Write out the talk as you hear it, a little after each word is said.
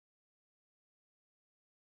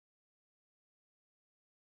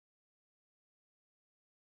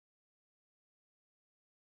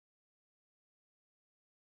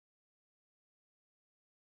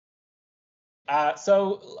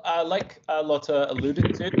Like Lotte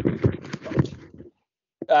alluded to,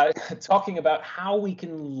 talking about how we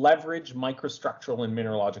can leverage microstructural and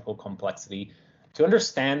mineralogical complexity to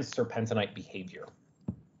understand serpentinite behavior.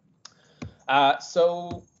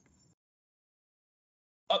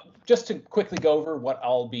 Just to quickly go over what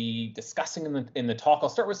I'll be discussing in the talk, I'll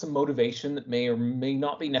start with some motivation that may or may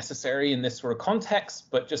not be necessary in this sort of context,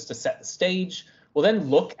 but just to set the stage. We'll then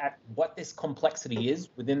look at what this complexity is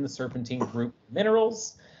within the serpentine group of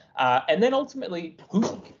minerals, and then ultimately who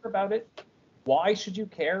should care about it, why should you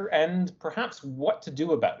care, and perhaps what to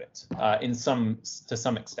do about it to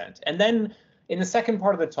some extent. And then in the second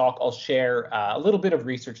part of the talk, I'll share a little bit of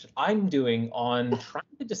research that I'm doing on trying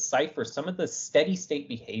to decipher some of the steady state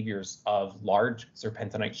behaviors of large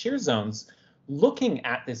serpentinite shear zones, looking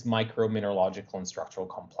at this micro-mineralogical and structural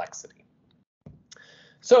complexity.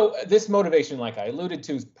 So this motivation, like I alluded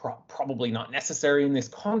to, is probably not necessary in this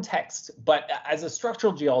context, but as a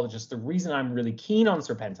structural geologist, the reason I'm really keen on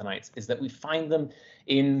serpentinites is that we find them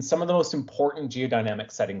in some of the most important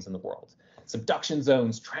geodynamic settings in the world. Subduction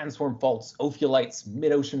zones, transform faults, ophiolites,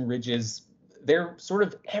 mid-ocean ridges, they're sort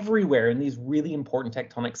of everywhere in these really important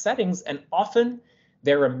tectonic settings, and often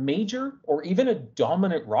they're a major or even a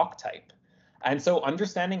dominant rock type. And so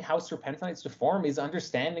understanding how serpentinites deform is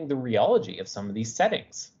understanding the rheology of some of these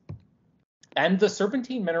settings. And the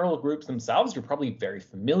serpentine mineral groups themselves, you're probably very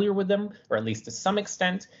familiar with them, or at least to some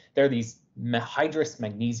extent. They're these hydrous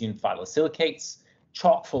magnesian phyllosilicates,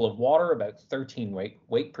 chock full of water, about 13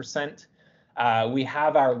 weight percent. We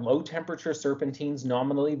have our low temperature serpentines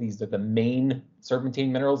nominally. These are the main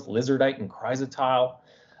serpentine minerals, lizardite and chrysotile.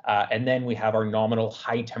 And then we have our nominal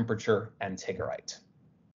high temperature antigerite.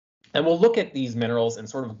 And we'll look at these minerals and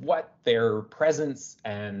sort of what their presence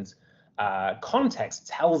and context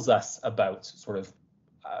tells us about sort of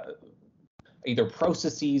either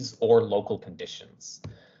processes or local conditions.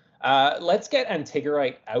 Let's get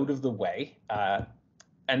antigerite out of the way.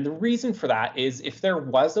 And the reason for that is if there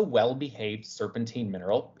was a well-behaved serpentine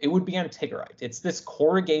mineral, it would be antigerite. It's this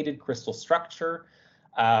corrugated crystal structure.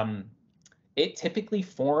 It typically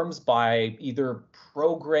forms by either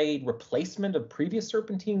prograde replacement of previous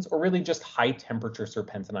serpentines or really just high temperature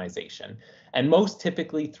serpentinization. And most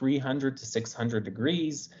typically 300 to 600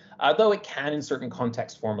 degrees, though it can in certain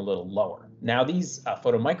contexts form a little lower. Now these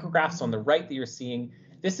photomicrographs on the right that you're seeing,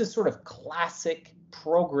 this is sort of classic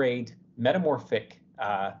prograde metamorphic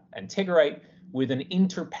antigerite with an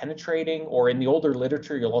interpenetrating, or in the older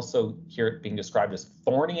literature, you'll also hear it being described as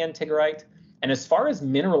thorny antigerite. And as far as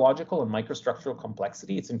mineralogical and microstructural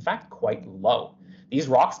complexity, it's in fact quite low. These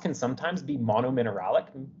rocks can sometimes be monomineralic.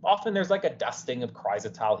 Often there's like a dusting of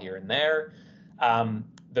chrysotile here and there.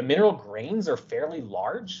 The mineral grains are fairly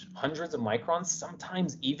large, hundreds of microns,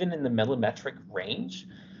 sometimes even in the millimetric range.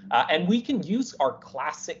 And we can use our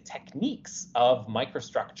classic techniques of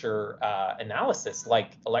microstructure analysis,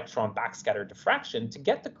 like electron backscatter diffraction, to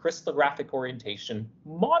get the crystallographic orientation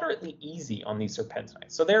moderately easy on these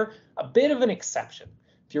serpentinites. So they're a bit of an exception.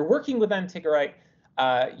 If you're working with antigerite,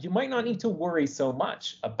 you might not need to worry so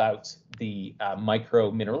much about the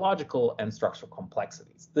micro-mineralogical and structural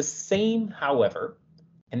complexities. The same, however,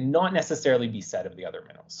 can not necessarily be said of the other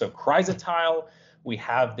minerals. So chrysotile, we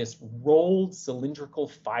have this rolled cylindrical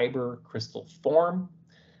fiber crystal form.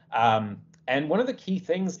 And one of the key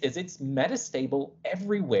things is it's metastable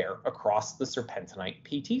everywhere across the serpentinite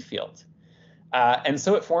PT field. And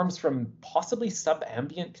so it forms from possibly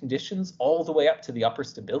subambient conditions all the way up to the upper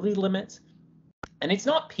stability limit. And it's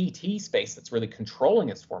not PT space that's really controlling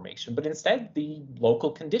its formation, but instead the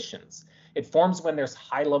local conditions. It forms when there's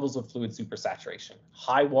high levels of fluid supersaturation,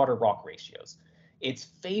 high water rock ratios. It's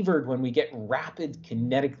favored when we get rapid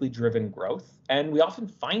kinetically driven growth, and we often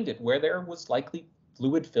find it where there was likely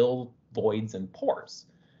fluid-filled voids and pores.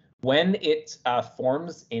 When it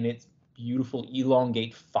forms in its beautiful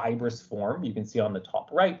elongate fibrous form, you can see on the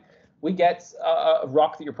top right, we get a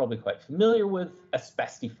rock that you're probably quite familiar with,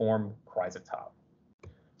 asbestiform chrysotile.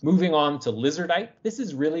 Moving on to lizardite, this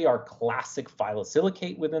is really our classic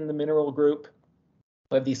phyllosilicate within the mineral group.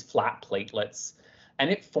 We have these flat platelets, and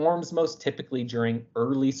it forms most typically during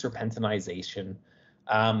early serpentinization.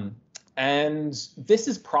 And this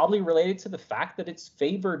is probably related to the fact that it's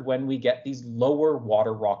favored when we get these lower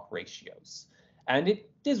water rock ratios. And it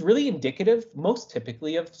is really indicative, most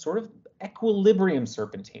typically, of sort of equilibrium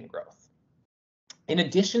serpentine growth. In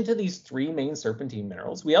addition to these three main serpentine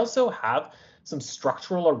minerals, we also have some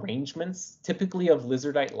structural arrangements, typically of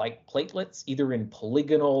lizardite-like platelets, either in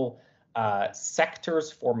polygonal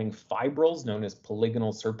sectors forming fibrils known as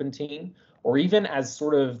polygonal serpentine, or even as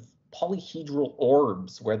sort of polyhedral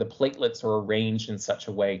orbs where the platelets are arranged in such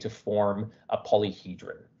a way to form a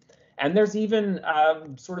polyhedron. And there's even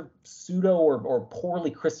sort of pseudo or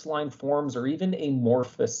poorly crystalline forms or even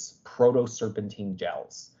amorphous proto-serpentine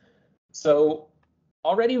gels. So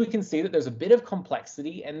already we can see that there's a bit of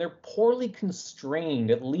complexity and they're poorly constrained,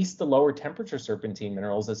 at least the lower temperature serpentine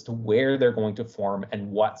minerals, as to where they're going to form and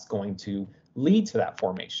what's going to lead to that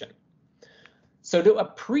formation. So to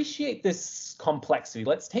appreciate this complexity,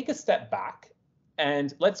 let's take a step back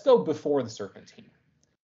and let's go before the serpentine.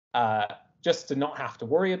 Just to not have to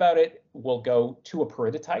worry about it, we'll go to a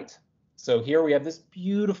peridotite. So here we have this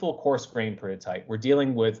beautiful coarse grain peridotite. We're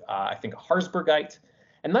dealing with, I think, a Harzburgite.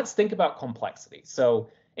 And let's think about complexity. So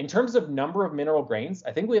in terms of number of mineral grains,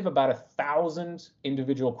 I think we have about 1,000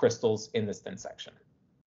 individual crystals in this thin section.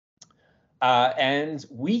 And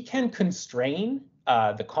we can constrain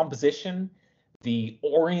the composition, the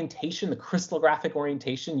orientation, the crystallographic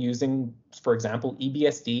orientation using, for example,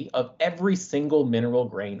 EBSD of every single mineral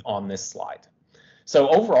grain on this slide. So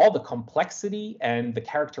overall, the complexity and the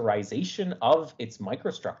characterization of its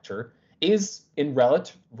microstructure is, in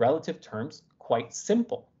relative terms, quite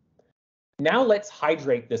simple. Now let's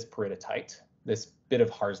hydrate this peridotite, this bit of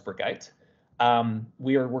Harzburgite.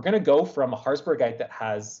 We're going to go from a Harzburgite that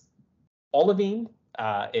has olivine,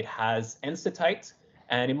 it has enstatite,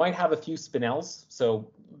 and it might have a few spinels,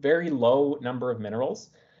 so very low number of minerals.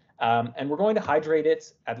 And we're going to hydrate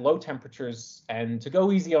it at low temperatures. And to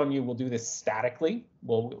go easy on you, we'll do this statically.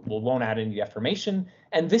 We won't add any deformation.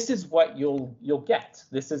 And this is what you'll get.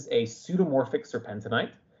 This is a pseudomorphic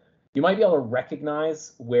serpentinite. You might be able to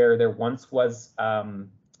recognize where there once was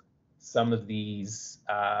some of these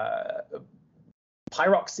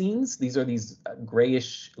pyroxenes. These are these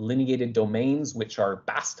grayish lineated domains, which are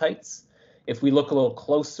bastites. If we look a little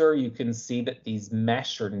closer, you can see that these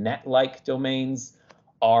mesh or net-like domains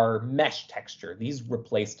are mesh texture. These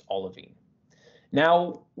replaced olivine.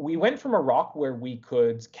 Now, we went from a rock where we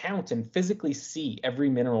could count and physically see every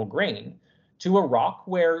mineral grain to a rock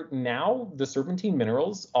where now the serpentine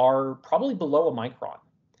minerals are probably below a micron.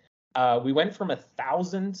 We went from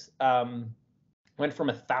 1,000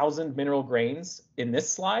 mineral grains in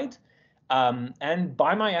this slide, and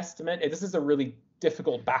by my estimate, this is a really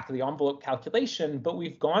difficult back of the envelope calculation, but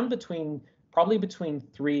we've gone probably between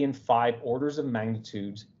 3 and 5 orders of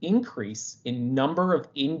magnitude increase in number of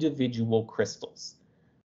individual crystals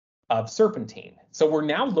of serpentine. So we're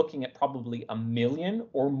now looking at probably 1 million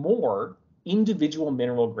or more individual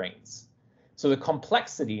mineral grains. So the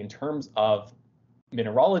complexity in terms of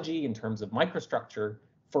mineralogy, in terms of microstructure,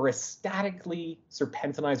 for a statically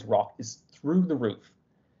serpentinized rock is through the roof.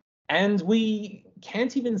 And we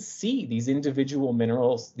can't even see these individual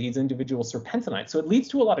minerals, these individual serpentinites. So it leads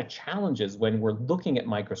to a lot of challenges when we're looking at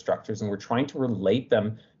microstructures and we're trying to relate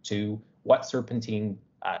them to what serpentine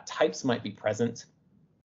types might be present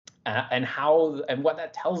and what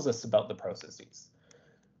that tells us about the processes.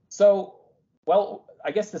 So, well,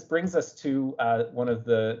 I guess this brings us to one of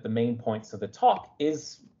the main points of the talk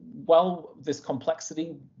is, well, this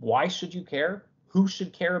complexity, why should you care? Who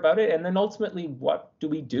should care about it? And then ultimately, what do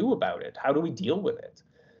we do about it? How do we deal with it?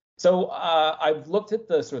 So I've looked at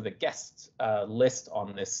the sort of the guest list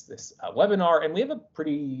on this webinar, and we have a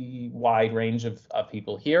pretty wide range of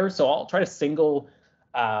people here. So I'll try to single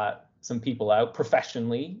some people out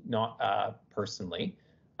professionally, not personally,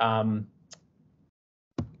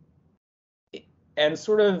 and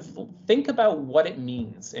sort of think about what it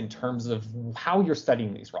means in terms of how you're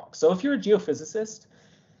studying these rocks. So if you're a geophysicist,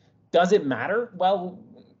 does it matter? Well,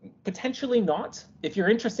 potentially not. If you're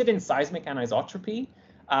interested in seismic anisotropy,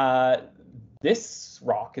 this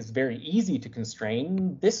rock is very easy to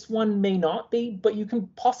constrain. This one may not be, but you can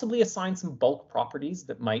possibly assign some bulk properties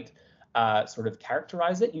that might sort of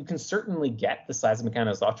characterize it. You can certainly get the seismic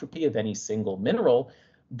anisotropy of any single mineral,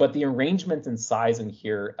 but the arrangement and size in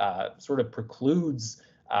here sort of precludes,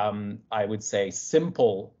 I would say,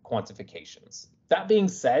 simple quantifications. That being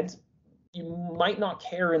said, you might not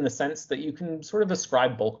care in the sense that you can sort of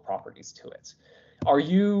ascribe bulk properties to it. Are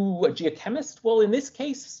you a geochemist? Well, in this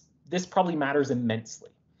case, this probably matters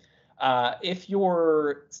immensely. If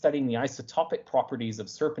you're studying the isotopic properties of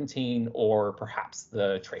serpentine or perhaps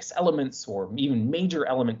the trace elements or even major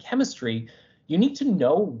element chemistry, you need to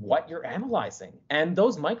know what you're analyzing. And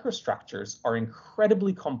those microstructures are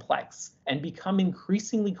incredibly complex and become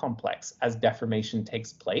increasingly complex as deformation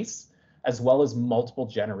takes place, as well as multiple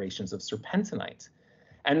generations of serpentinite.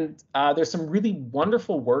 And there's some really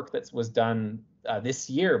wonderful work that was done this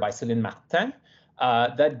year by Céline Martin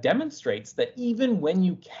that demonstrates that even when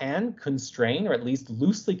you can constrain, or at least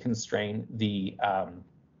loosely constrain, the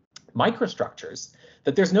microstructures,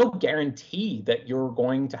 that there's no guarantee that you're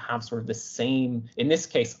going to have sort of the same, in this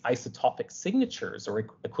case, isotopic signatures or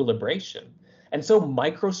equilibration. And so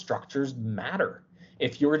microstructures matter.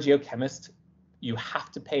 If you're a geochemist, you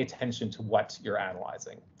have to pay attention to what you're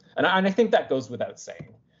analyzing. And I think that goes without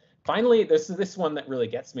saying. Finally, this one that really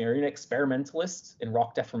gets me. Are you an experimentalist in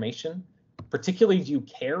rock deformation? Particularly, do you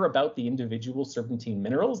care about the individual serpentine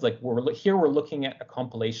minerals? Like we're looking at a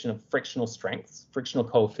compilation of frictional strengths, frictional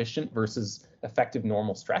coefficient versus effective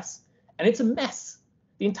normal stress. And it's a mess.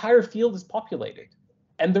 The entire field is populated.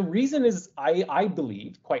 And the reason is, I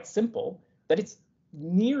believe, quite simple, that it's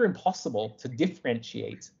near impossible to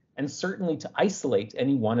differentiate and certainly to isolate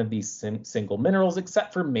any one of these single minerals,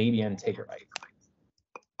 except for maybe antigerite.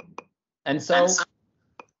 And so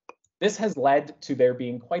this has led to there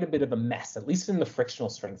being quite a bit of a mess, at least in the frictional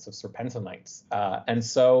strengths of serpentinites. And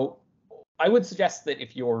so I would suggest that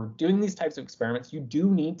if you're doing these types of experiments, you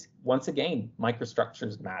do need, once again,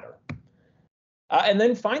 microstructures matter. And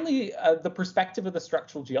then finally, the perspective of the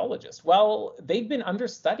structural geologist. Well, they've been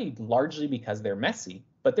understudied largely because they're messy,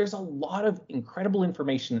 but there's a lot of incredible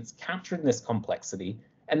information that's captured in this complexity.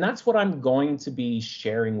 And that's what I'm going to be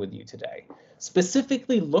sharing with you today,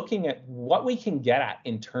 specifically looking at what we can get at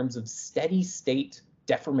in terms of steady state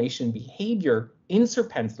deformation behavior in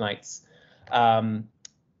serpentinites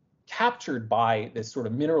captured by this sort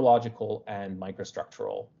of mineralogical and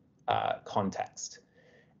microstructural context.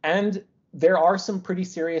 And there are some pretty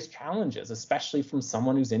serious challenges, especially from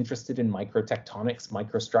someone who's interested in microtectonics,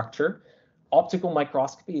 microstructure. Optical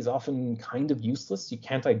microscopy is often kind of useless. You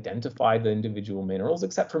can't identify the individual minerals,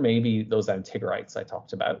 except for maybe those antigerites I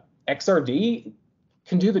talked about. XRD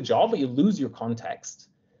can do the job, but you lose your context.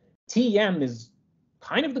 TEM is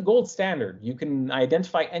kind of the gold standard. You can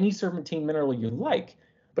identify any serpentine mineral you like,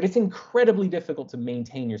 but it's incredibly difficult to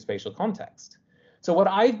maintain your spatial context. So what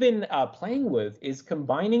I've been playing with is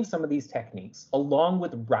combining some of these techniques along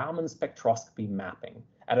with Raman spectroscopy mapping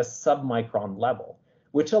at a submicron level,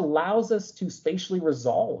 which allows us to spatially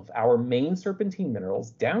resolve our main serpentine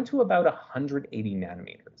minerals down to about 180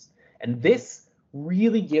 nanometers. And this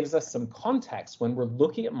really gives us some context when we're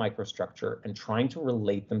looking at microstructure and trying to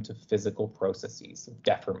relate them to physical processes of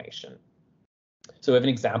deformation. So we have an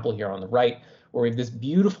example here on the right where we have this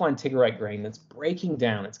beautiful antigerite grain that's breaking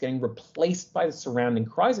down. It's getting replaced by the surrounding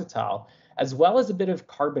chrysotile, as well as a bit of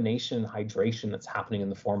carbonation and hydration that's happening in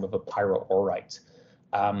the form of a pyroorite.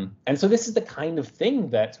 And so this is the kind of thing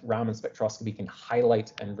that Raman spectroscopy can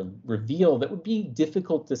highlight and reveal that would be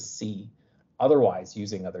difficult to see otherwise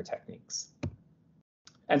using other techniques.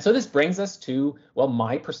 And so this brings us to, well,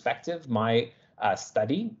 my perspective, my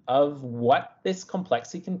study of what this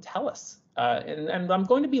complexity can tell us. And I'm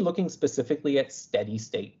going to be looking specifically at steady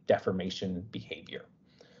state deformation behavior.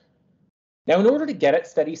 Now, in order to get at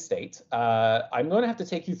steady state, I'm going to have to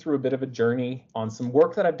take you through a bit of a journey on some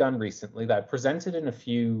work that I've done recently that I've presented in a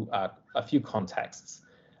few contexts.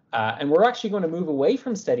 And we're actually going to move away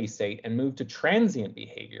from steady state and move to transient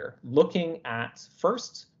behavior, looking at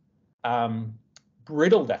first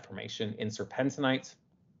brittle deformation in serpentinite,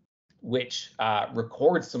 which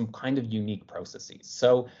records some kind of unique processes.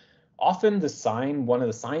 So often one of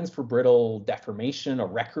the signs for brittle deformation, a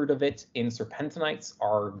record of it in serpentinites,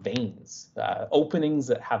 are veins, openings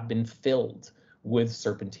that have been filled with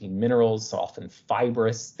serpentine minerals, often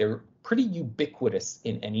fibrous. They're pretty ubiquitous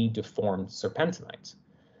in any deformed serpentinite.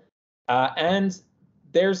 And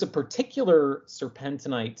there's a particular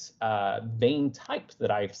serpentinite vein type that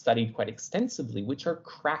I've studied quite extensively, which are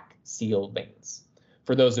crack seal veins.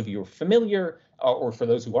 For those of you who are familiar, or for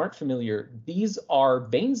those who aren't familiar, these are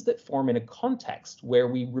veins that form in a context where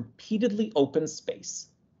we repeatedly open space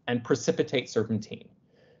and precipitate serpentine.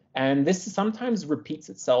 And this sometimes repeats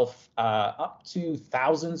itself up to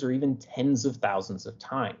thousands or even tens of thousands of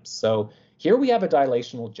times. So here we have a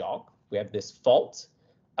dilational jog. We have this fault,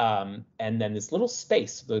 and then this little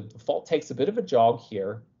space. The fault takes a bit of a jog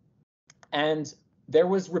here, and there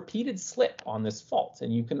was repeated slip on this fault,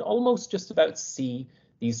 and you can almost just about see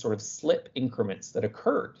these sort of slip increments that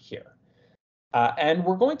occurred here. And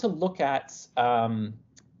we're going to look at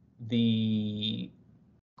the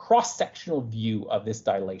cross-sectional view of this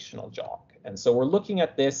dilational jog. And so we're looking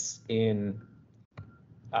at this in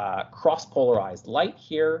cross-polarized light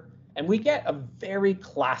here, and we get a very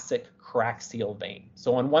classic crack seal vein.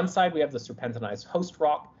 So on one side, we have the serpentinized host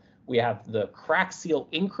rock. We have the crack seal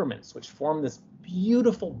increments, which form this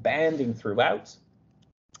beautiful banding throughout.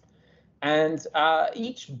 And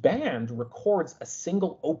each band records a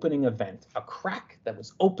single opening event, a crack that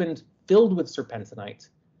was opened, filled with serpentinite,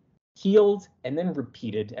 healed, and then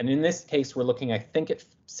repeated. And in this case, we're looking, I think, at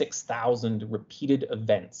 6,000 repeated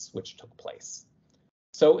events which took place.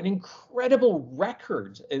 So an incredible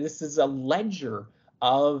record. This is a ledger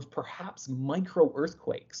of perhaps micro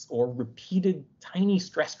earthquakes or repeated tiny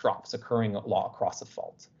stress drops occurring across a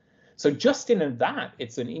fault. So just in that,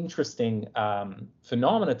 it's an interesting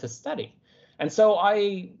phenomena to study. And so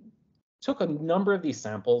I took a number of these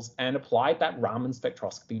samples and applied that Raman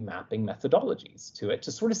spectroscopy mapping methodologies to it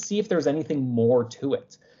to sort of see if there's anything more to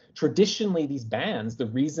it. Traditionally, these bands, the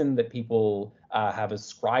reason that people have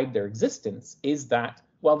ascribed their existence is that,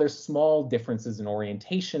 well, there's small differences in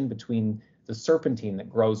orientation between the serpentine that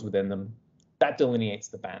grows within them that delineates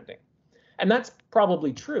the banding. And that's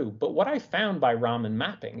probably true, but what I found by Raman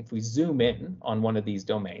mapping, if we zoom in on one of these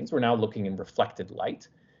domains, we're now looking in reflected light,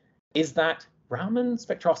 is that Raman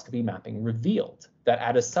spectroscopy mapping revealed that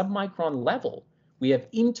at a submicron level, we have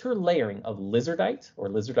interlayering of lizardite or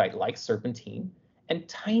lizardite-like serpentine and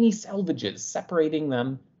tiny selvages separating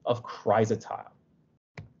them of chrysotile.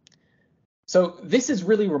 So this is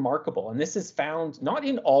really remarkable, and this is found not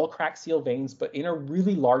in all crack seal veins, but in a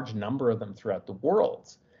really large number of them throughout the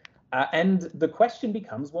world. And the question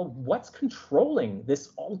becomes, well, what's controlling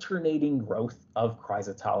this alternating growth of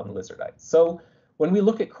chrysotile and lizardite? So when we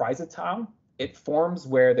look at chrysotile, it forms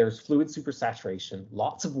where there's fluid supersaturation,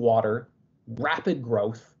 lots of water, rapid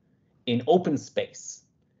growth in open space.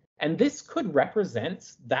 And this could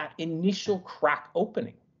represent that initial crack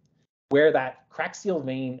opening, where that crack seal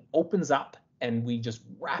vein opens up and we just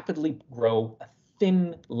rapidly grow a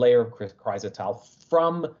thin layer of chrysotile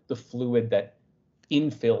from the fluid that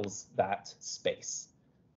infills that space.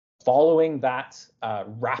 Following that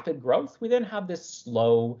rapid growth, we then have this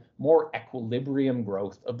slow, more equilibrium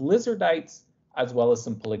growth of lizardites, as well as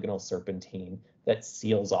some polygonal serpentine that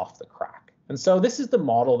seals off the crack. And so this is the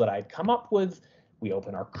model that I'd come up with. We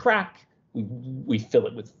open our crack, we fill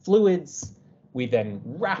it with fluids, we then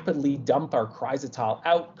rapidly dump our chrysotile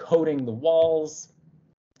out, coating the walls,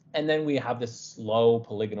 and then we have this slow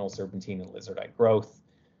polygonal serpentine and lizardite growth.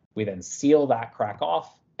 We then seal that crack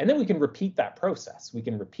off, and then we can repeat that process. We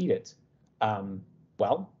can repeat it,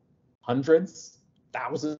 well, hundreds,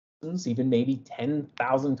 thousands, even maybe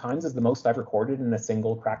 10,000 times is the most I've recorded in a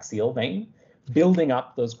single crack seal vein, building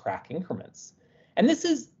up those crack increments. And this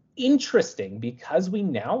is interesting because we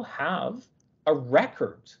now have a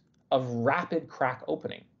record of rapid crack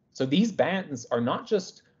opening. So these bands are not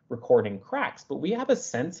just recording cracks, but we have a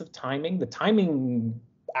sense of timing. The timing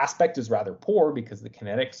aspect is rather poor because the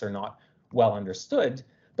kinetics are not well understood,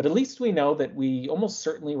 but at least we know that we almost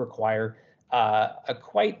certainly require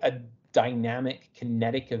quite a dynamic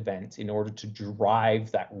kinetic event in order to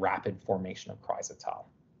drive that rapid formation of chrysotile.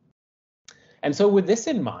 And so with this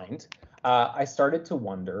in mind, I started to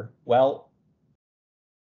wonder, well,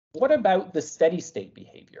 what about the steady state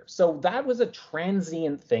behavior? So that was a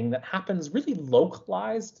transient thing that happens really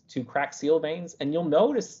localized to crack seal veins. And you'll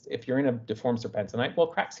notice if you're in a deformed serpentinite, well,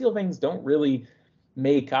 crack seal veins don't really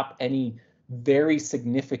make up any very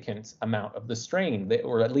significant amount of the strain,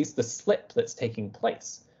 or at least the slip that's taking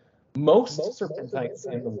place. Most serpentinites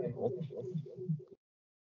in the world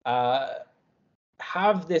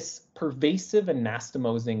have this pervasive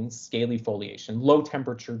anastomosing scaly foliation, low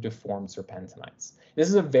temperature deformed serpentinites. This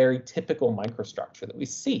is a very typical microstructure that we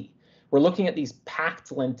see. We're looking at these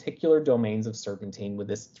packed lenticular domains of serpentine with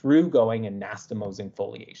this through-going anastomosing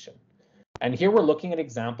foliation. And here we're looking at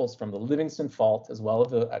examples from the Livingston Fault, as well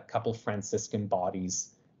as a couple Franciscan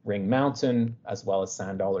bodies, Ring Mountain, as well as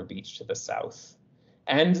Sand Dollar Beach to the south.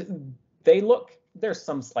 And they look, there's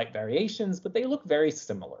some slight variations, but they look very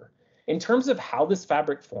similar. In terms of how this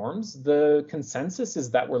fabric forms, the consensus is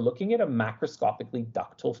that we're looking at a macroscopically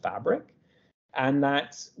ductile fabric, and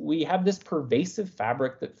that we have this pervasive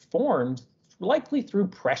fabric that formed likely through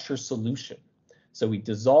pressure solution. So we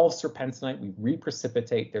dissolve serpentinite, we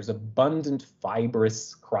reprecipitate, there's abundant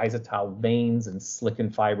fibrous chrysotile veins and silicon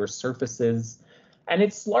fiber surfaces, and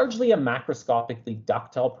it's largely a macroscopically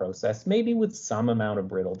ductile process, maybe with some amount of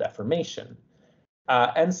brittle deformation.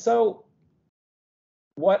 And so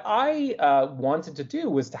what I wanted to do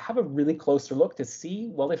was to have a really closer look to see,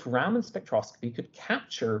 well, if Raman spectroscopy could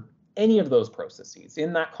capture any of those processes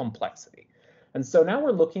in that complexity. And so now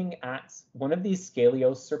we're looking at one of these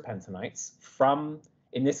scaliose serpentinites from,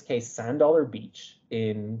 in this case, Sand Dollar Beach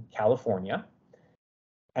in California.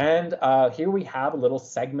 And here we have a little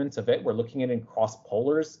segment of it. We're looking at it in cross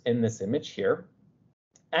polars in this image here.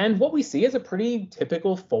 And what we see is a pretty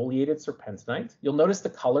typical foliated serpentinite. You'll notice the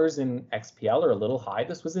colors in XPL are a little high.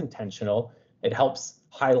 This was intentional. It helps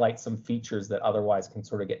highlight some features that otherwise can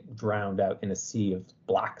sort of get drowned out in a sea of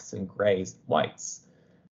blacks and grays and whites.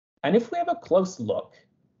 And if we have a close look,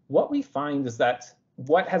 what we find is that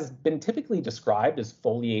what has been typically described as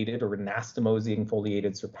foliated or anastomosing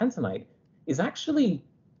foliated serpentinite is actually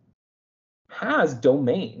has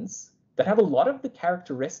domains that have a lot of the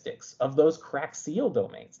characteristics of those crack seal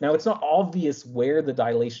domains. Now, it's not obvious where the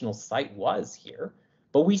dilational site was here,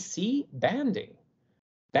 but we see banding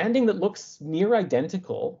that looks near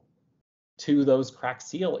identical to those crack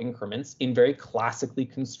seal increments in very classically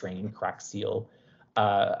constrained crack seal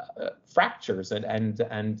fractures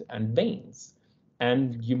and veins.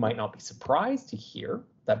 And you might not be surprised to hear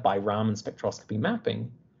that by Raman spectroscopy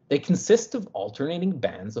mapping, they consist of alternating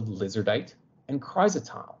bands of lizardite and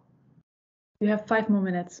chrysotile. You have 5 more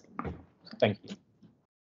minutes. Thank you.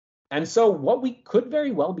 And so what we could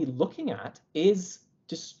very well be looking at is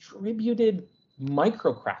distributed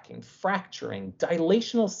microcracking, fracturing,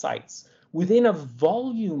 dilational sites within a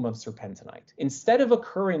volume of serpentinite. Instead of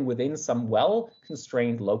occurring within some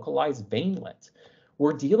well-constrained localized veinlet,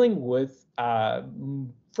 we're dealing with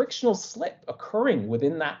frictional slip occurring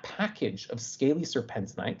within that package of scaly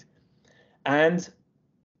serpentinite. And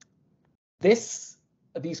these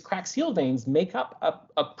crack seal veins make up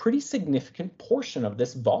a pretty significant portion of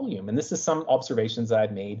this volume. And this is some observations that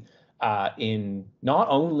I've made in not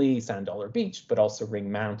only Sand Dollar Beach, but also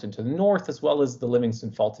Ring Mountain to the north, as well as the Livingston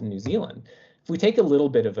Fault in New Zealand. If we take a little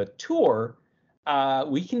bit of a tour,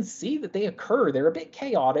 we can see that they occur. They're a bit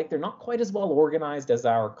chaotic. They're not quite as well organized as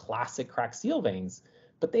our classic crack seal veins,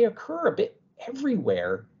 but they occur a bit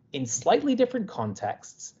everywhere in slightly different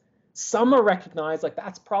contexts. Some are recognized, like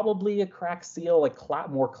that's probably a crack seal, like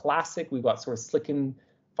more classic. We've got sort of slicken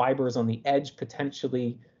fibers on the edge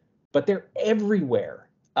potentially, but they're everywhere.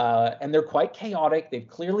 And they're quite chaotic. They've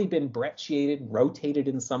clearly been brecciated, rotated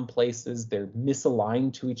in some places. They're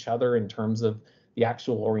misaligned to each other in terms of the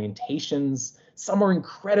actual orientations. Some are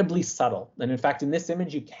incredibly subtle. And in fact, in this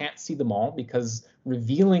image, you can't see them all because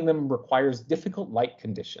revealing them requires difficult light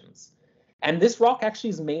conditions. And this rock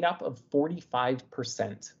actually is made up of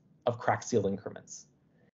 45% of crack seal increments.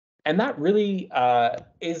 And that really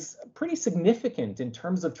is pretty significant in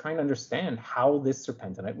terms of trying to understand how this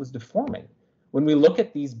serpentinite was deforming. When we look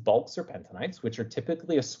at these bulk serpentinites, which are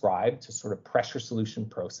typically ascribed to sort of pressure solution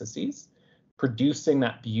processes, producing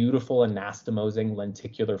that beautiful anastomosing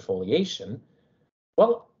lenticular foliation,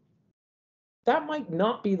 well, that might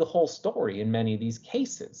not be the whole story in many of these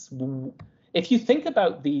cases. If you think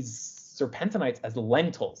about these serpentinites as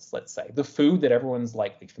lentils, let's say, the food that everyone's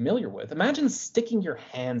likely familiar with, imagine sticking your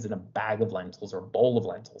hands in a bag of lentils or a bowl of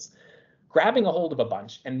lentils, grabbing a hold of a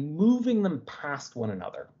bunch and moving them past one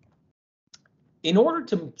another. In order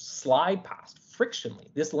to slide past frictionally,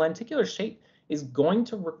 this lenticular shape is going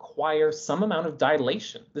to require some amount of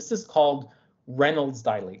dilation. This is called Reynolds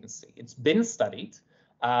dilatancy. It's been studied,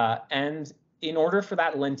 and in order for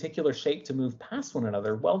that lenticular shape to move past one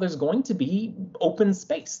another, well, there's going to be open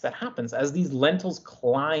space that happens as these lentils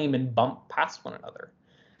climb and bump past one another.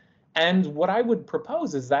 And what I would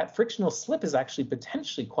propose is that frictional slip is actually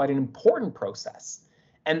potentially quite an important process,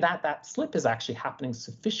 and that slip is actually happening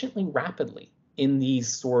sufficiently rapidly in these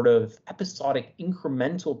sort of episodic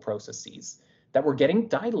incremental processes that we're getting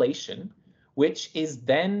dilation, which is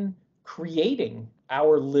then creating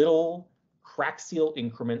our little crack seal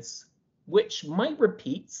increments, which might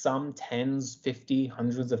repeat some tens, 50,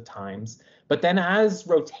 hundreds of times. But then as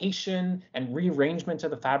rotation and rearrangement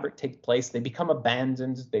of the fabric take place, they become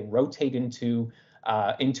abandoned, they rotate into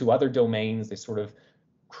other domains, they sort of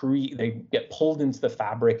they get pulled into the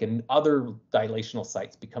fabric, and other dilational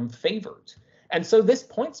sites become favored. And so this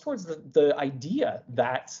points towards the idea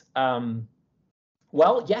that,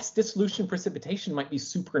 well, yes, dissolution precipitation might be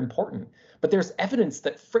super important, but there's evidence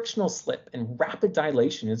that frictional slip and rapid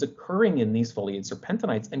dilation is occurring in these foliated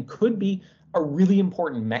serpentinites and could be a really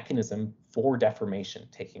important mechanism for deformation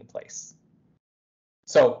taking place.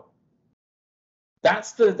 So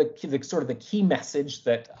that's the sort of the key message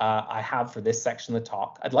that I have for this section of the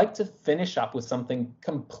talk. I'd like to finish up with something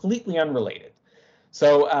completely unrelated.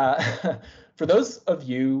 So for those of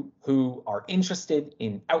you who are interested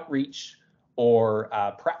in outreach or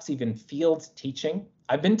perhaps even field teaching,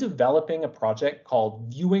 I've been developing a project called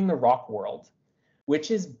Viewing the Rock World,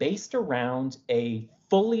 which is based around a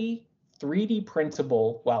fully 3D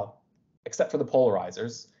printable, well, except for the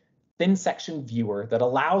polarizers, thin section viewer that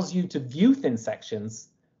allows you to view thin sections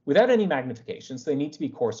without any magnification, so they need to be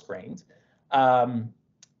coarse grained,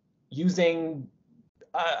 using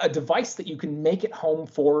a device that you can make at home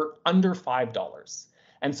for under $5.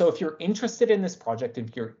 And so if you're interested in this project,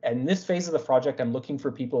 if you're in this phase of the project, I'm looking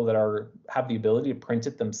for people that have the ability to print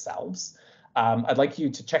it themselves. I'd like you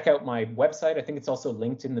to check out my website. I think it's also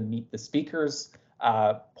linked in the Meet the Speakers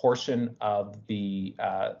portion of the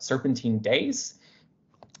SerpentineDays.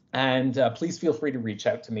 And please feel free to reach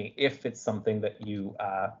out to me if it's something that you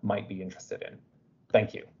might be interested in.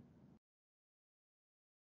 Thank you.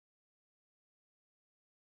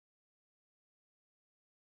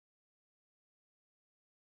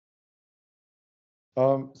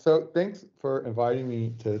 So thanks for inviting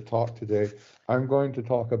me to talk today. I'm going to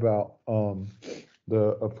talk about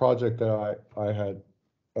a project that I had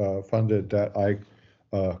funded that I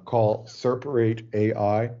call Serperate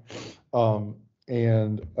AI.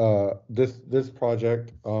 And this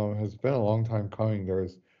project has been a long time coming.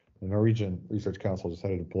 The Norwegian Research Council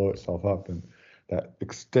decided to blow itself up, and that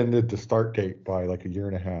extended the start date by like a year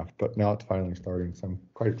and a half, but now it's finally starting, so I'm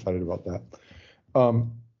quite excited about that.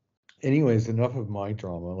 Anyways, enough of my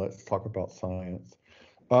drama. Let's talk about science.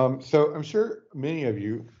 So I'm sure many of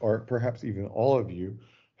you, or perhaps even all of you,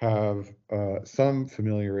 have some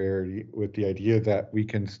familiarity with the idea that we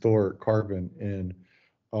can store carbon in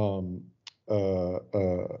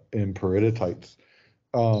peridotites.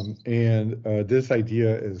 And this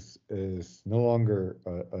idea is no longer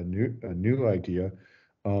a new idea.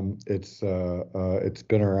 It's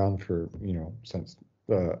been around for since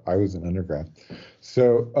I was an undergrad.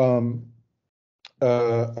 So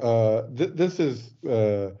this is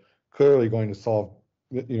clearly going to solve,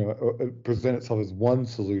 present itself as one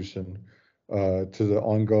solution to the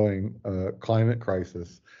ongoing climate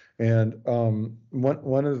crisis. And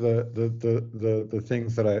one of the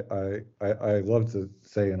things that I love to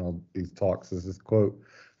say in all these talks is this quote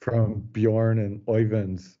from Bjorn and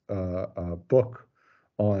Øyvind's book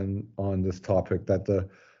on this topic, that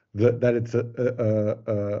that it's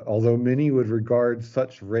although many would regard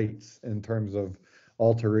such rates in terms of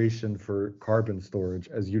alteration for carbon storage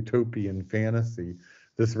as utopian fantasy,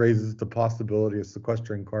 this raises the possibility of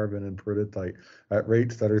sequestering carbon in peridotite at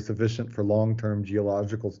rates that are sufficient for long-term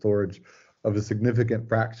geological storage of a significant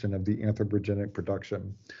fraction of the anthropogenic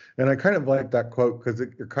production. And I kind of like that quote because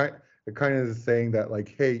it kind of is saying that,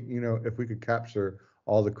 like, hey, if we could capture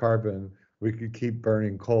all the carbon, we could keep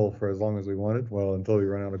burning coal for as long as we wanted, well, until we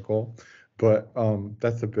run out of coal. But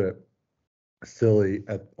that's a bit silly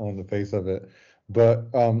on the face of it.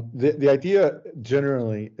 But the idea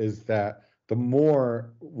generally is that the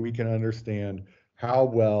more we can understand how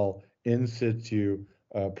well in situ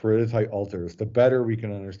peridotite alters, the better we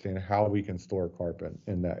can understand how we can store carbon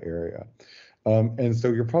in that area. And so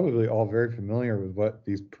you're probably all very familiar with what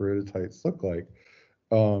these peridotites look like.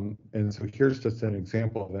 And so here's just an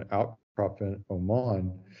example of an outcrop in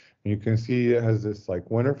Oman. And you can see it has this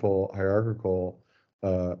like wonderful hierarchical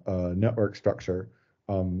network structure,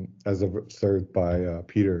 as observed by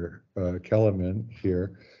Peter Kellerman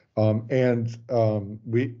here. One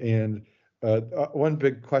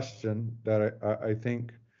big question that I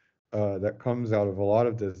think that comes out of a lot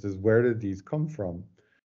of this is, where did these come from?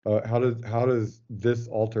 How does this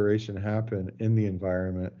alteration happen in the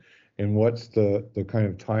environment, and what's the kind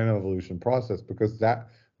of time evolution process? Because that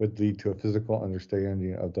would lead to a physical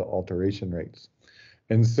understanding of the alteration rates.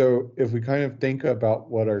 And so if we kind of think about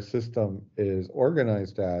what our system is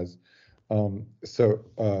organized as, in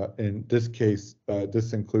this case,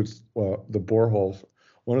 this includes the boreholes,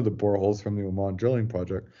 one of the boreholes from the Oman drilling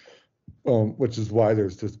project, which is why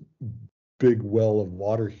there's this big well of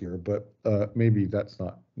water here, but maybe that's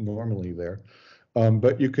not normally there.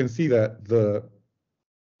 But you can see that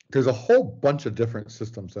there's a whole bunch of different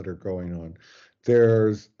systems that are going on.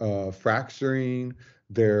 There's fracturing,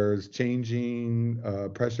 there's changing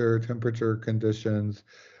pressure, temperature conditions,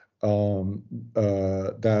 there's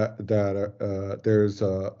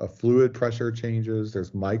a fluid pressure changes,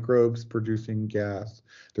 there's microbes producing gas,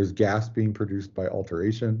 there's gas being produced by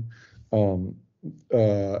alteration. And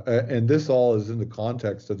this all is in the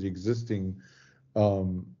context of the existing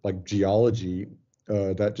like geology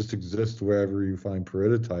that just exists wherever you find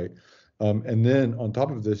peridotite. And then on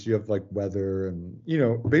top of this, you have like weather, and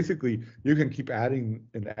basically you can keep adding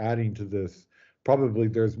and adding to this. Probably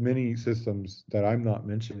there's many systems that I'm not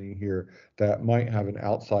mentioning here that might have an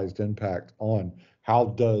outsized impact on how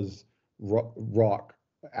does rock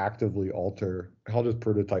actively alter, how does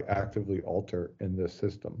peridotite actively alter in this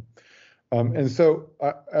system. And so,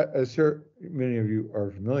 as sure many of you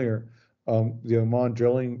are familiar, the Oman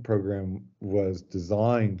drilling program was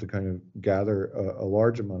designed to kind of gather a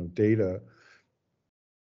large amount of data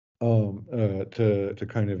to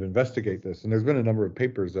kind of investigate this. And there's been a number of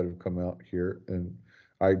papers that have come out here. And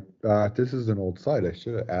this is an old slide. I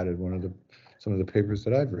should have added some of the papers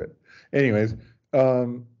that I've written. Anyways,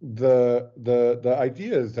 the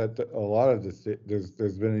idea is that a lot of this, there's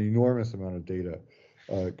been an enormous amount of data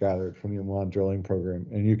gathered from the Oman drilling program,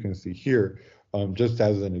 and you can see here Just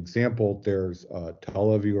as an example, there's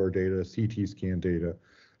televiewer data, CT scan data,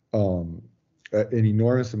 an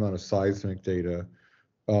enormous amount of seismic data,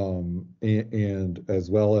 and as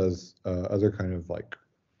well as other kind of like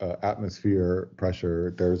atmosphere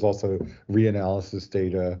pressure. There's also reanalysis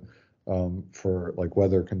data for like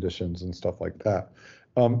weather conditions and stuff like that.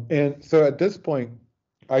 And so at this point,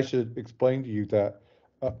 I should explain to you that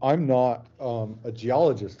I'm not a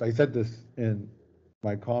geologist. I said this in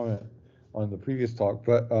my comment on the previous talk,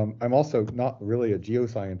 but I'm also not really a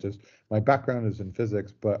geoscientist. My background is in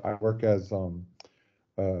physics, but I work as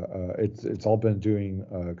it's all been doing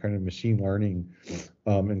kind of machine learning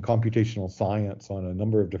and computational science on a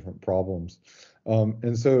number of different problems.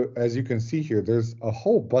 And so, as you can see here, there's a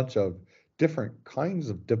whole bunch of different kinds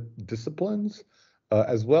of disciplines,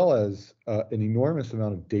 as well as an enormous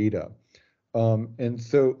amount of data. And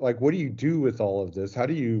so, like, what do you do with all of this? How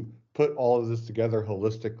do you put all of this together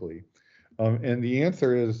holistically? And the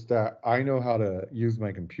answer is that I know how to use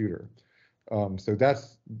my computer. So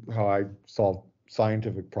that's how I solve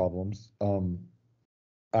scientific problems.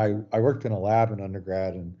 I worked in a lab in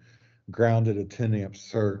undergrad and grounded a 10 amp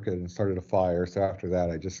circuit and started a fire. So after that,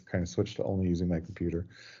 I just kind of switched to only using my computer.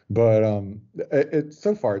 But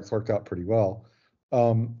so far it's worked out pretty well.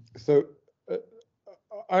 So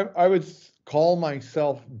I would call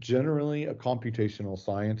myself generally a computational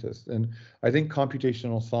scientist, and I think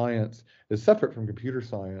computational science is separate from computer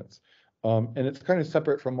science, and it's kind of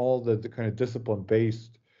separate from all the kind of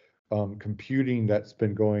discipline-based computing that's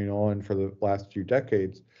been going on for the last few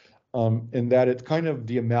decades, in that it's kind of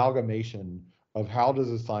the amalgamation of how does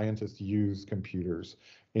a scientist use computers,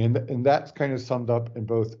 and that's kind of summed up in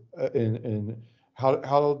both in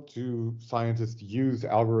how do scientists use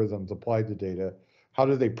algorithms applied to data, how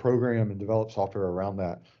do they program and develop software around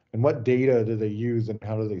that, and what data do they use and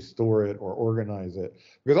how do they store it or organize it,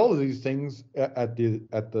 because all of these things at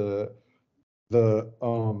the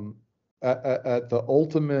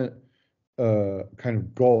ultimate kind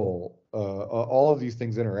of goal, all of these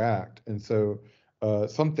things interact. And so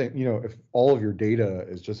something, if all of your data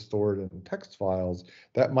is just stored in text files,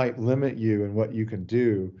 that might limit you in what you can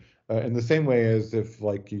do. In the same way as if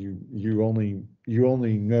like you only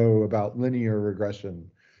know about linear regression,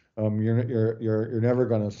 you're never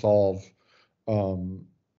going to solve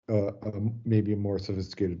maybe a more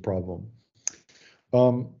sophisticated problem.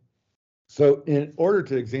 So in order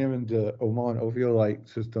to examine the Oman ophiolite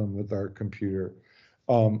system with our computer,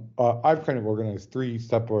 I've kind of organized three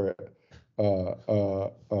separate kind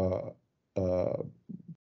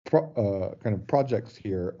of projects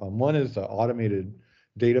here. One is the automated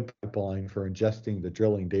data pipeline for ingesting the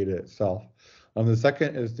drilling data itself. The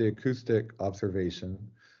second is the acoustic observation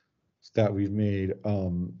that we've made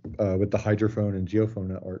with the hydrophone and geophone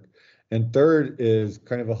network. And third is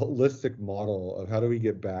kind of a holistic model of how do we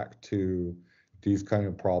get back to these kind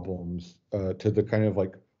of problems, to the kind of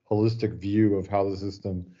like holistic view of how the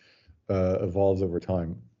system evolves over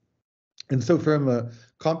time. And so from a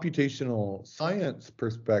computational science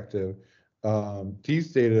perspective,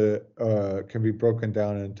 these data can be broken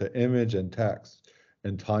down into image and text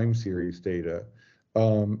and time series data.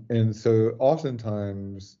 And so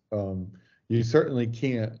oftentimes you certainly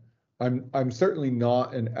can't, I'm certainly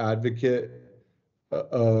not an advocate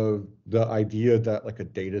of the idea that like a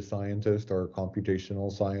data scientist or a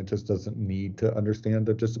computational scientist doesn't need to understand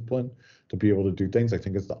the discipline to be able to do things. I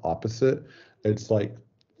think it's the opposite. It's like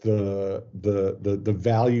the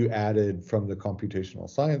value added from the computational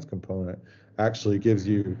science component actually gives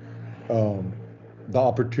you the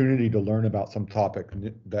opportunity to learn about some topic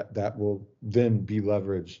that will then be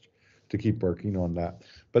leveraged to keep working on that.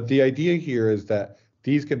 But the idea here is that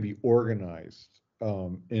these can be organized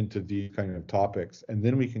into these kind of topics, and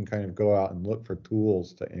then we can kind of go out and look for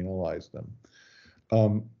tools to analyze them.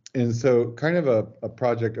 And so kind of a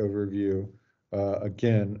project overview,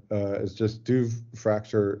 again, is just do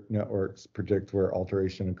fracture networks predict where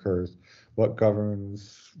alteration occurs, what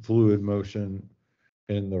governs fluid motion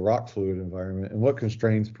in the rock fluid environment, and what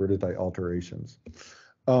constrains peridotite alterations.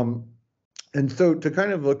 And so to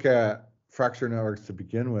kind of look at fracture networks to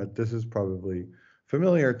begin with, this is probably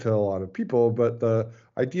familiar to a lot of people, but the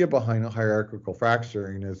idea behind hierarchical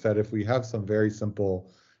fracturing is that if we have some very simple,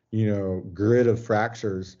 grid of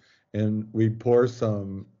fractures and we pour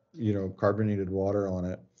some, carbonated water on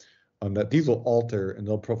it, that these will alter and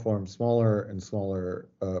they'll perform smaller and smaller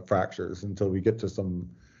fractures until we get to some,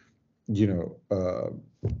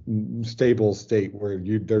 stable state where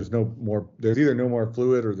there's either no more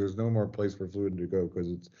fluid or there's no more place for fluid to go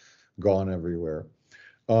because it's gone everywhere.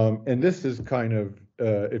 And this is kind of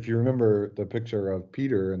if you remember the picture of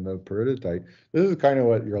Peter and the peridotite, this is kind of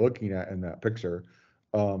what you're looking at in that picture,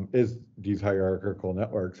 is these hierarchical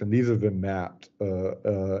networks, and these have been mapped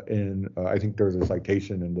I think there's a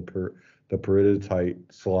citation in the peridotite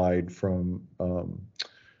slide from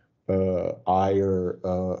I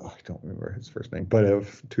don't remember his first name, but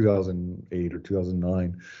of 2008 or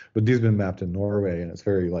 2009. But these have been mapped in Norway, and it's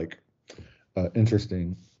very like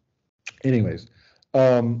interesting. Anyways,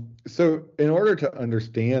 so in order to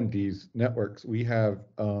understand these networks, we have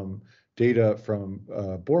data from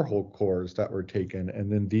borehole cores that were taken, and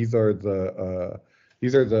then these are the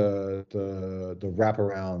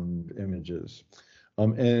wraparound images.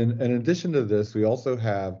 And in addition to this, we also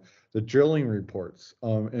have the drilling reports.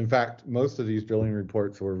 In fact, most of these drilling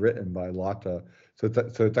reports were written by Lotte, so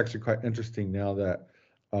it's actually quite interesting now that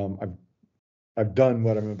I've done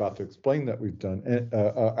what I'm about to explain that we've done. And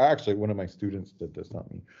actually, one of my students did this, not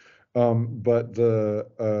me. But the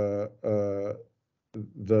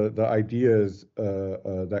ideas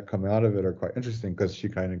that come out of it are quite interesting because she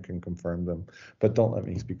kind of can confirm them. But don't let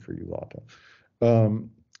me speak for you, Lotte.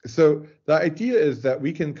 So the idea is that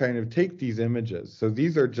we can kind of take these images. So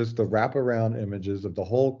these are just the wraparound images of the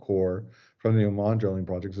whole core from the Oman drilling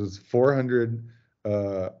project. So it's 400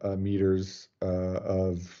 meters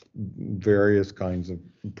of various kinds of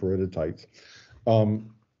peridotites. And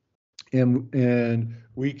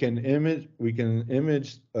we can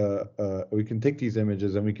take these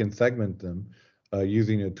images and we can segment them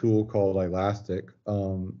using a tool called Elastic.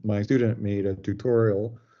 My student made a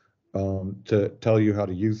tutorial to tell you how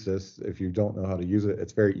to use this. If you don't know how to use it,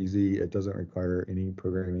 it's very easy. It doesn't require any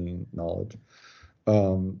programming knowledge.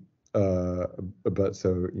 But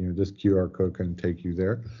so, this QR code can take you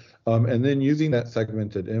there. And then using that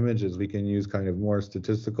segmented images, we can use kind of more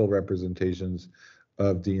statistical representations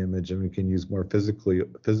of the image, and we can use more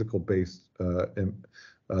physical-based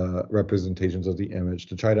representations of the image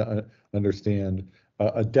to try to understand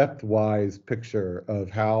a depth-wise picture of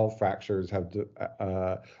how fractures have,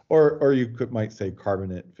 or you might say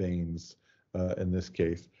carbonate veins in this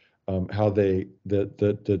case, how they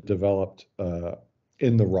developed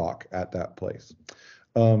in the rock at that place.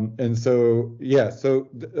 And so, yeah, so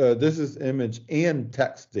this is image and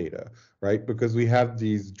text data, right? Because we have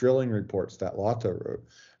these drilling reports that Lotte wrote.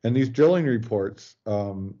 And these drilling reports,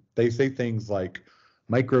 they say things like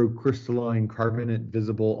microcrystalline carbonate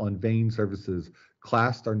visible on vein surfaces.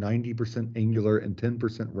 Clasts are 90% angular and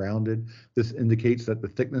 10% rounded. This indicates that the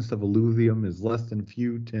thickness of alluvium is less than a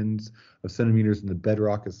few tens of centimeters and the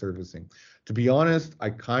bedrock is surfacing. To be honest,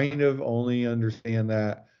 I kind of only understand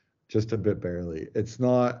that just a bit barely. It's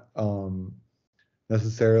not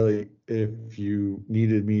necessarily, if you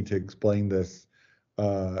needed me to explain this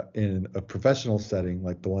in a professional setting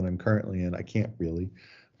like the one I'm currently in, I can't really.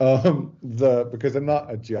 Because I'm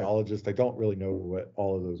not a geologist, I don't really know what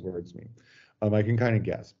all of those words mean. I can kind of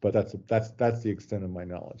guess, but that's the extent of my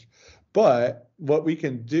knowledge. But what we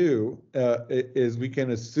can do is we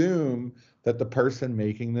can assume that the person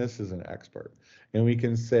making this is an expert. And we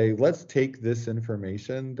can say, let's take this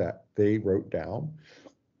information that they wrote down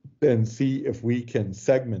and see if we can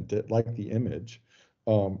segment it like the image,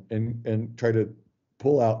 and try to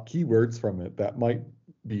pull out keywords from it that might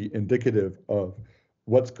be indicative of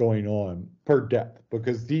what's going on per depth,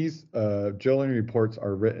 because these drilling reports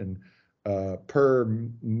are written per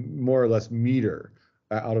more or less meter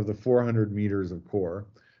out of the 400 meters of core.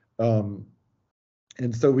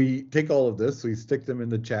 And so we take all of this, we stick them in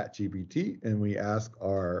the ChatGPT, and we ask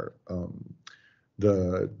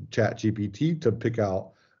the ChatGPT to pick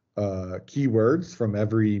out keywords from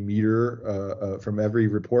every meter, from every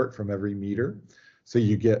report, from every meter. So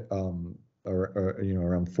you get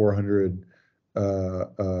around 400.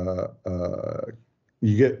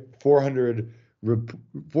 You get 400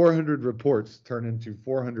 reports turn into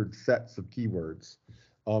 400 sets of keywords.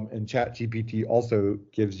 And ChatGPT also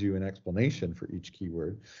gives you an explanation for each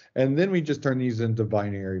keyword. And then we just turn these into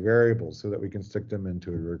binary variables so that we can stick them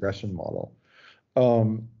into a regression model.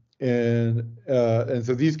 And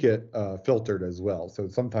so these get filtered as well. So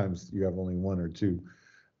sometimes you have only one or two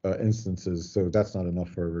instances, so that's not enough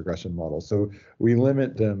for a regression model. So we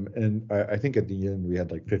limit them, and I think at the end we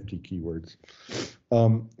had like 50 keywords.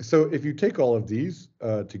 So if you take all of these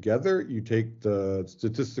together, you take the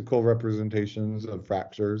statistical representations of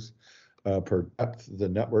fractures per depth, the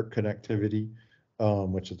network connectivity,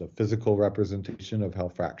 which is a physical representation of how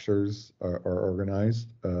fractures are organized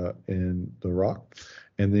in the rock.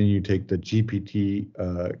 And then you take the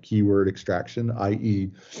GPT keyword extraction, i.e.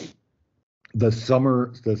 the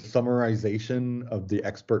summarization of the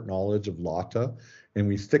expert knowledge of LATA, and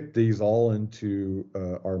we stick these all into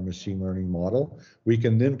our machine learning model, we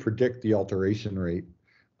can then predict the alteration rate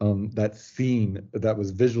that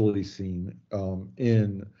was visually seen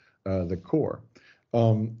in the core.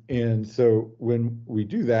 And so when we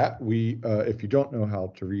do that, if you don't know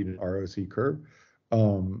how to read an ROC curve,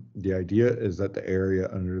 the idea is that the area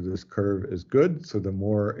under this curve is good. So the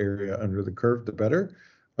more area under the curve, the better.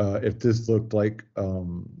 If this looked like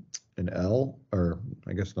an L, or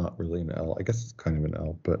I guess not really an L, I guess it's kind of an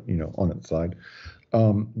L, but on its side,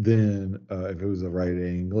 then if it was a right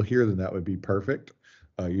angle here, then that would be perfect.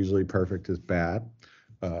 Usually perfect is bad,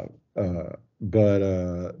 but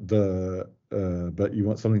you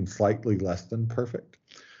want something slightly less than perfect,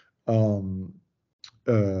 which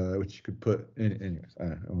you could put in. Anyways,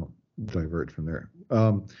 I won't diverge from there.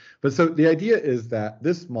 But so the idea is that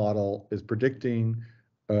this model is predicting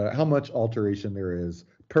how much alteration there is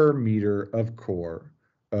per meter of core,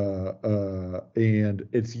 and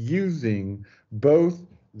it's using both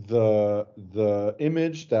the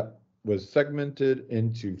image that was segmented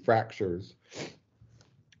into fractures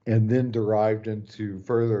and then derived into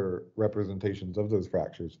further representations of those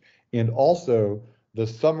fractures, and also the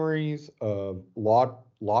summaries of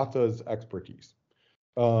LATA's expertise.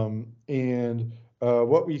 And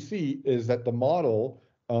what we see is that the model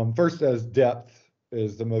first says depth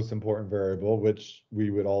is the most important variable, which we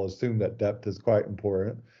would all assume that depth is quite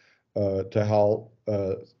important to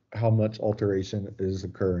how much alteration is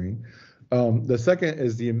occurring. The second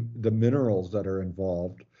is the minerals that are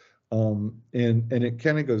involved, and it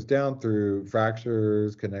kind of goes down through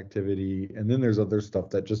fractures, connectivity, and then there's other stuff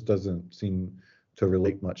that just doesn't seem to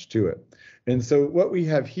relate much to it. And so what we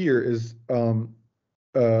have here is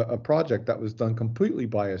a project that was done completely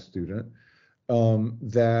by a student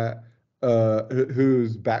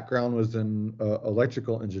whose background was in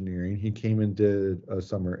electrical engineering. He came and did a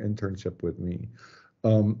summer internship with me,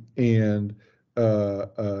 and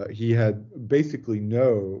he had basically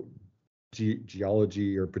no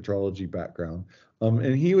geology or petrology background,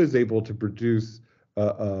 and he was able to produce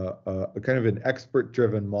a kind of an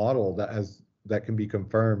expert-driven model that can be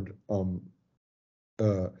confirmed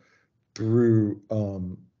through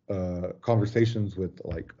conversations with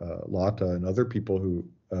like LATA and other people who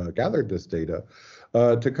gathered this data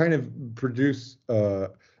to kind of produce a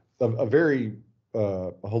very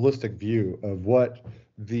holistic view of what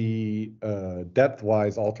the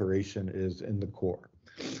depth-wise alteration is in the core.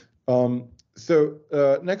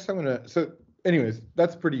 Next anyways,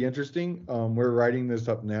 that's pretty interesting. We're writing this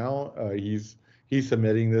up now. He's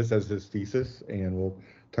submitting this as his thesis, and we'll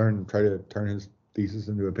try to turn his thesis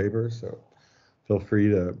into a paper. So feel free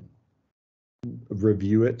to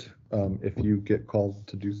review it if you get called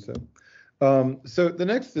to do so. So the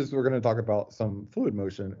next is we're going to talk about some fluid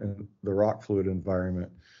motion in the rock fluid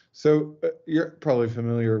environment. So you're probably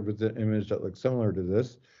familiar with the image that looks similar to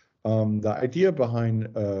this. The idea behind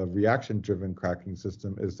a reaction-driven cracking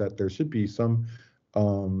system is that there should be some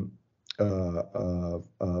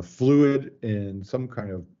fluid in some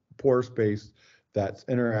kind of pore space that's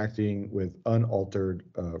interacting with unaltered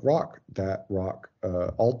rock. That rock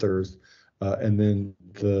alters, and then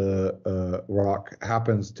the rock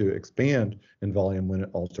happens to expand in volume when it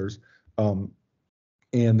alters,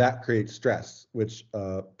 and that creates stress, which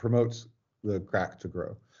promotes the crack to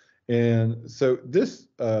grow. And so this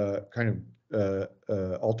kind of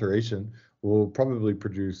alteration will probably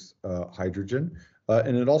produce hydrogen,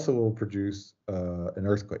 and it also will produce an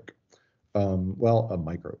earthquake. Well, a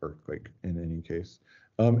micro earthquake in any case.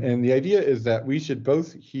 And the idea is that we should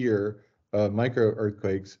both hear micro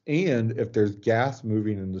earthquakes, and if there's gas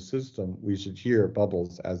moving in the system, we should hear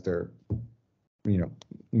bubbles as they're,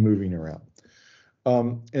 moving around.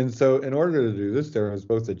 And so in order to do this, there is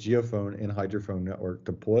both a geophone and hydrophone network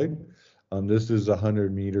deployed. This is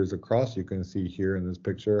 100 meters across. You can see here in this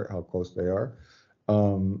picture how close they are.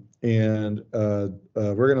 We're going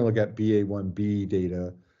to look at BA1B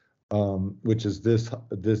data, which is this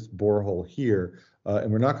borehole here.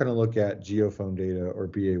 And we're not going to look at geophone data or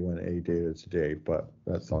BA1A data today, but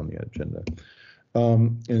that's on the agenda.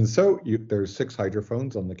 And so there's 6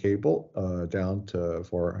 hydrophones on the cable down to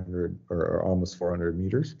 400 or almost 400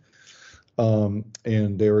 meters.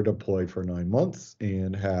 And they were deployed for 9 months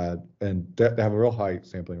and have a real high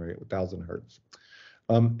sampling rate, 1,000 hertz.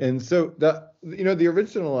 And so the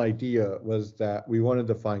original idea was that we wanted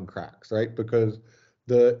to find cracks, right? Because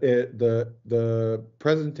the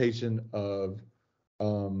presentation of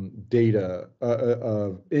data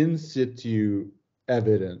of in situ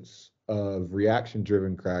evidence of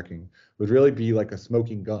reaction-driven cracking would really be like a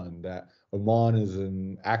smoking gun that Oman is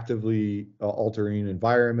an actively altering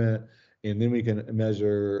environment. And then we can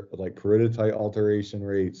measure like peridotite alteration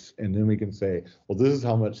rates. And then we can say, well, this is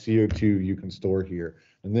how much CO2 you can store here.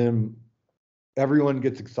 And then everyone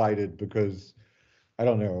gets excited because, I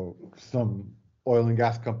don't know, some oil and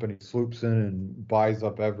gas company swoops in and buys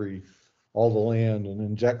up all the land and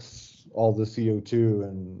injects all the CO2,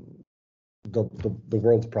 and the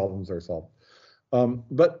world's problems are solved.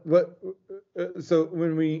 So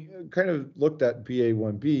when we kind of looked at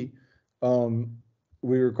BA1b,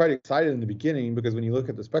 we were quite excited in the beginning because when you look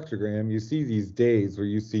at the spectrogram, you see these days where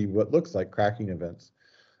you see what looks like cracking events,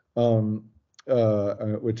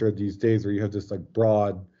 which are these days where you have this like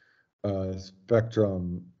broad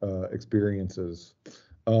spectrum experiences.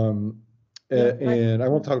 And I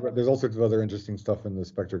won't talk about, there's all sorts of other interesting stuff in the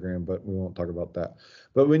spectrogram, but we won't talk about that.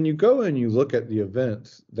 But when you go and you look at the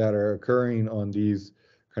events that are occurring on these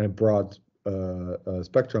kind of broad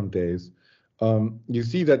spectrum days, you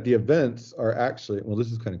see that the events are actually, well,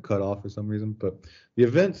 this is kind of cut off for some reason, but the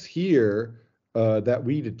events here that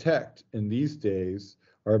we detect in these days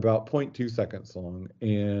are about 0.2 seconds long,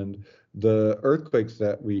 and the earthquakes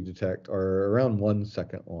that we detect are around 1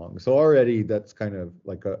 second long. So already that's kind of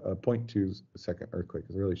like a 0.2 second earthquake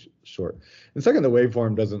is really short. And second, the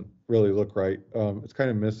waveform doesn't really look right. It's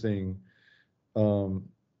kind of missing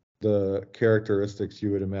the characteristics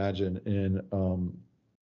you would imagine in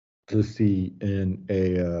to see in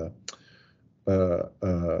a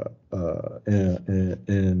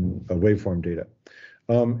waveform data.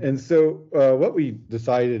 And so what we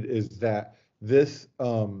decided is that this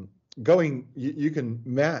you can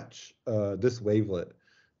match this wavelet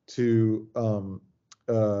to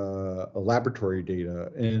a laboratory data,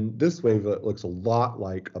 and this wavelet looks a lot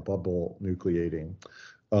like a bubble nucleating.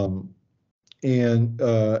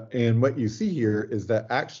 And what you see here is that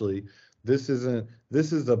actually this is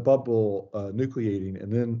a bubble nucleating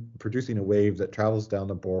and then producing a wave that travels down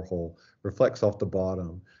the borehole, reflects off the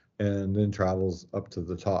bottom, and then travels up to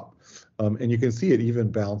the top. And you can see it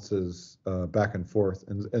even bounces back and forth.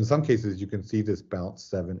 And in some cases, you can see this bounce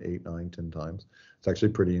 7, 8, 9, 10 times. It's actually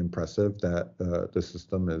pretty impressive that the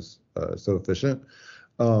system is so efficient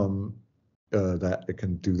that it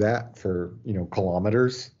can do that for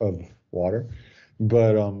kilometers of water.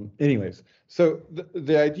 But anyways, so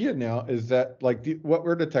the idea now is that like what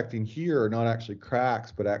we're detecting here are not actually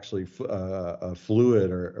cracks, but actually a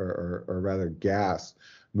fluid or rather gas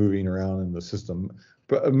moving around in the system,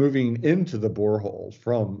 but moving into the boreholes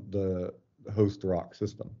from the host rock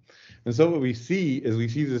system. And so what we see is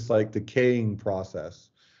this like decaying process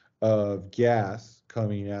of gas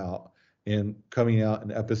coming out in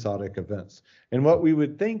episodic events. And what we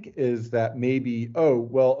would think is that maybe, oh,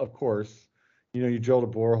 well, of course, you drilled a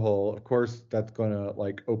borehole, of course, that's going to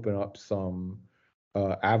like open up some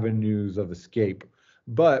avenues of escape.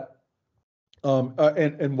 But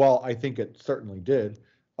and while I think it certainly did,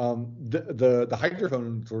 the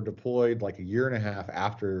hydrophones were deployed like a year and a half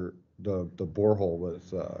after the borehole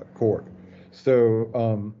was cored.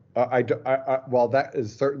 So while that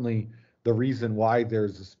is certainly the reason why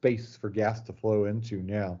there's a space for gas to flow into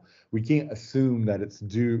now, we can't assume that it's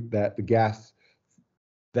due that the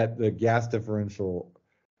gas differential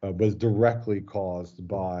was directly caused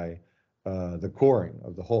by the coring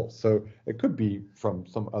of the hole. So it could be from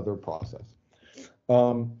some other process.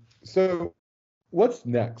 So what's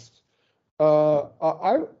next?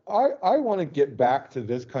 I want to get back to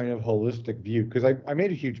this kind of holistic view because I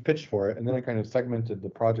made a huge pitch for it, and then I kind of segmented the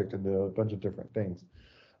project into a bunch of different things.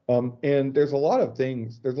 And there's a lot of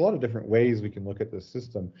things. There's a lot of different ways we can look at this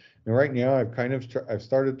system. And right now, I've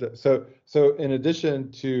started to. So in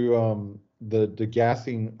addition to the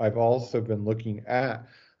degassing, I've also been looking at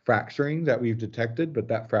fracturing that we've detected, but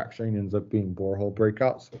that fracturing ends up being borehole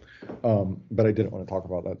breakouts. But I didn't want to talk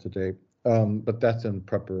about that today. But that's in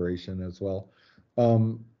preparation as well.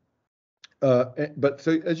 But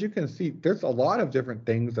so as you can see, there's a lot of different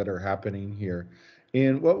things that are happening here.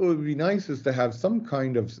 And what would be nice is to have some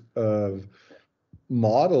kind of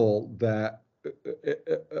model that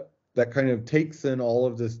kind of takes in all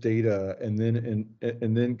of this data and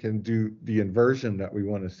then can do the inversion that we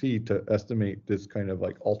want to see to estimate this kind of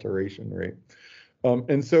like alteration rate.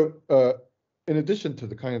 And so in addition to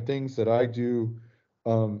the kind of things that I do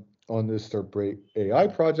on this SerpRate AI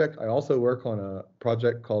project, I also work on a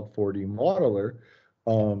project called 4D Modeler.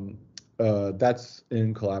 That's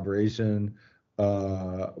in collaboration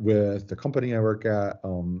with the company I work at,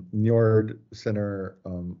 Njord Center,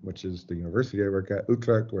 which is the university I work at,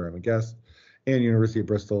 Utrecht, where I'm a guest, and University of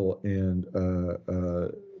Bristol, and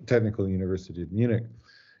Technical University of Munich.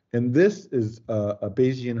 And this is a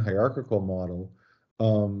Bayesian hierarchical model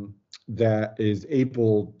that is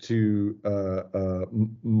able to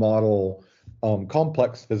model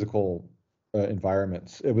complex physical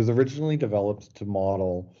environments. It was originally developed to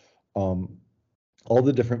model all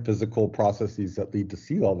the different physical processes that lead to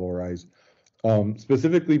sea level rise,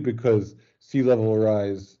 specifically because sea level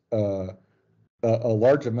rise, a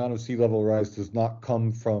large amount of sea level rise does not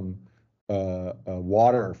come from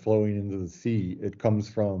water flowing into the sea. It comes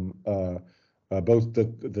from both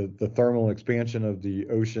the thermal expansion of the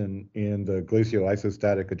ocean and the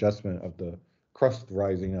glacial-isostatic adjustment of the crust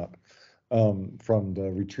rising up from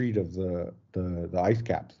the retreat of the ice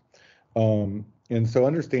caps. And so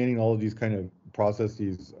understanding all of these kind of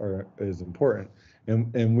processes is important.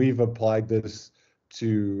 And we've applied this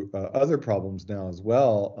to other problems now as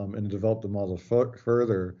well, and developed the model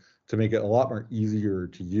further to make it a lot more easier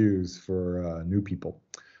to use for new people.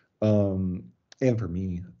 And for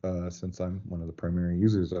me, since I'm one of the primary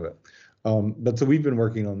users of it. But so we've been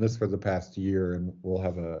working on this for the past year, and we'll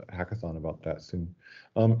have a hackathon about that soon.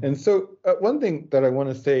 And so one thing that I want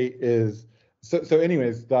to say is, so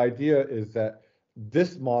anyways, the idea is that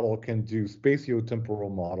this model can do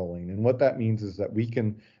spatiotemporal modeling. And what that means is that we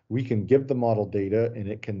can give the model data, and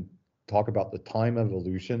it can talk about the time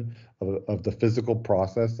evolution of the physical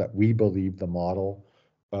process that we believe the model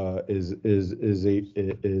is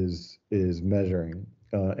measuring,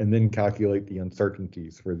 and then calculate the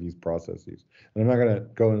uncertainties for these processes. And I'm not going to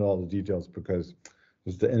go into all the details because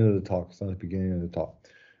it's the end of the talk. It's not the beginning of the talk.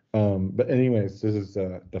 But anyways, this is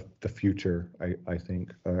the future, I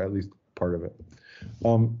think, or at least part of it.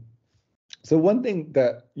 So one thing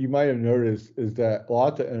that you might have noticed is that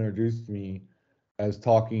Lotta introduced me as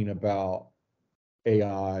talking about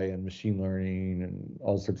AI and machine learning and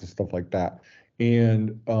all sorts of stuff like that.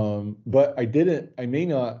 And but I may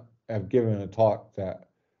not have given a talk that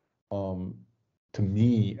to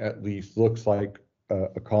me at least looks like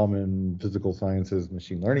a common physical sciences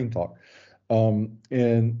machine learning talk.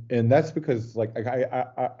 And that's because like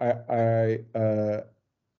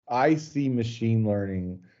I see machine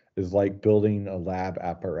learning as like building a lab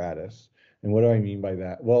apparatus. And what do I mean by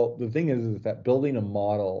that? Well, the thing is that building a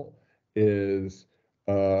model is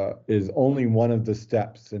only one of the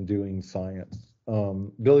steps in doing science.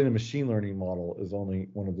 Building a machine learning model is only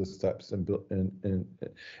one of the steps, and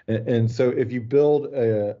so if you build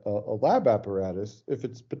a lab apparatus, if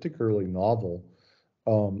it's particularly novel,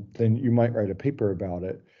 then you might write a paper about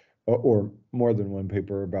it, or more than one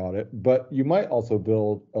paper about it. But you might also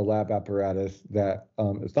build a lab apparatus that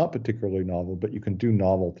is not particularly novel, but you can do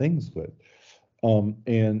novel things with.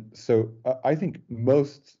 And so I think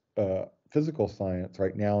most physical science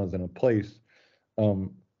right now is in a place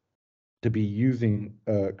to be using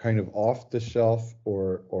kind of off-the-shelf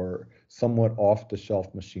or somewhat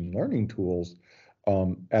off-the-shelf machine learning tools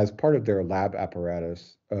as part of their lab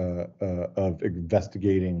apparatus of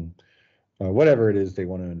investigating whatever it is they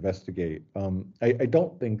want to investigate. I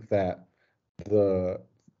don't think that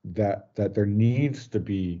that there needs to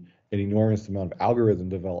be an enormous amount of algorithm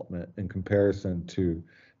development in comparison to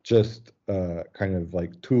just kind of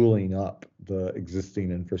like tooling up the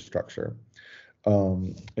existing infrastructure.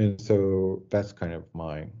 And so that's kind of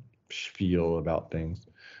my spiel about things.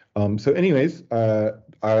 So anyways,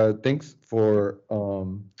 thanks for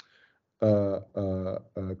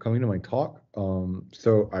coming to my talk.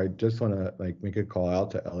 So I just want to like make a call out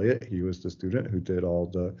to Elliot. He was the student who did all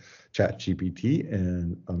the ChatGPT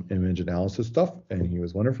and image analysis stuff, and he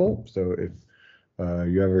was wonderful. So if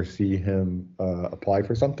you ever see him apply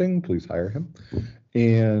for something, please hire him.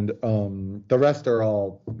 And the rest are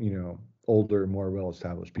all, older, more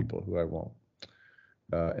well-established people who I won't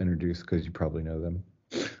introduce because you probably know them.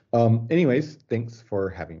 Anyways, thanks for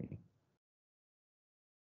having me.